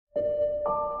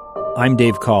I'm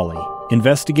Dave Cawley,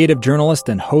 investigative journalist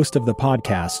and host of the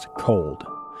podcast Cold.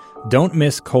 Don't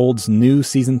miss Cold's new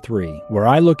Season 3, where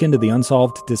I look into the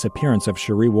unsolved disappearance of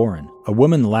Sheree Warren, a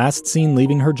woman last seen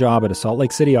leaving her job at a Salt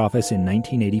Lake City office in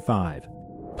 1985.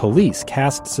 Police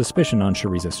cast suspicion on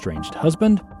Sheree's estranged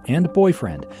husband and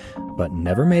boyfriend, but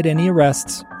never made any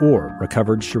arrests or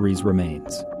recovered Sheree's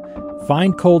remains.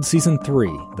 Find Cold Season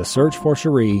 3, The Search for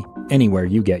Sheree, anywhere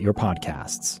you get your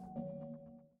podcasts.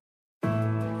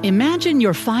 Imagine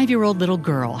your 5-year-old little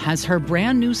girl has her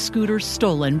brand new scooter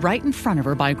stolen right in front of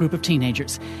her by a group of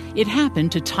teenagers. It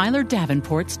happened to Tyler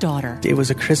Davenport's daughter. It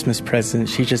was a Christmas present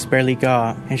she just barely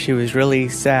got, and she was really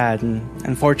sad, and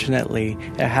unfortunately,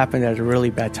 it happened at a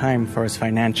really bad time for us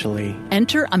financially.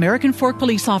 Enter American Fork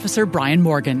Police Officer Brian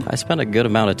Morgan. I spent a good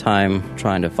amount of time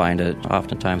trying to find it.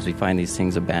 Oftentimes we find these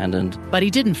things abandoned. But he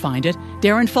didn't find it.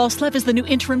 Darren Falslev is the new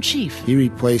interim chief. He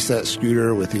replaced that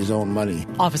scooter with his own money.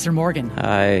 Officer Morgan.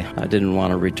 I didn't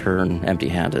want to return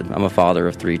empty-handed. I'm a father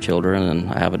of 3 children, and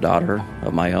I have a daughter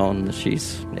of my own.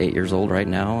 She's 8 years old right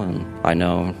now, and I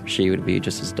know she would be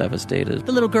just as devastated.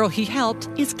 The little girl he helped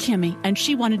is Kimmy, and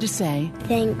she wanted to say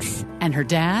thanks. And her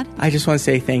dad? I just want to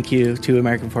say thank you to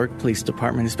American Fork Police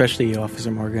Department, especially you, Officer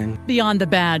Morgan. Beyond the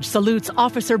Badge salutes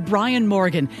Officer Brian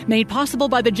Morgan, made possible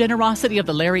by the generosity of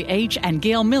the Larry H. and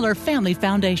Gail Miller Family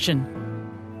Foundation.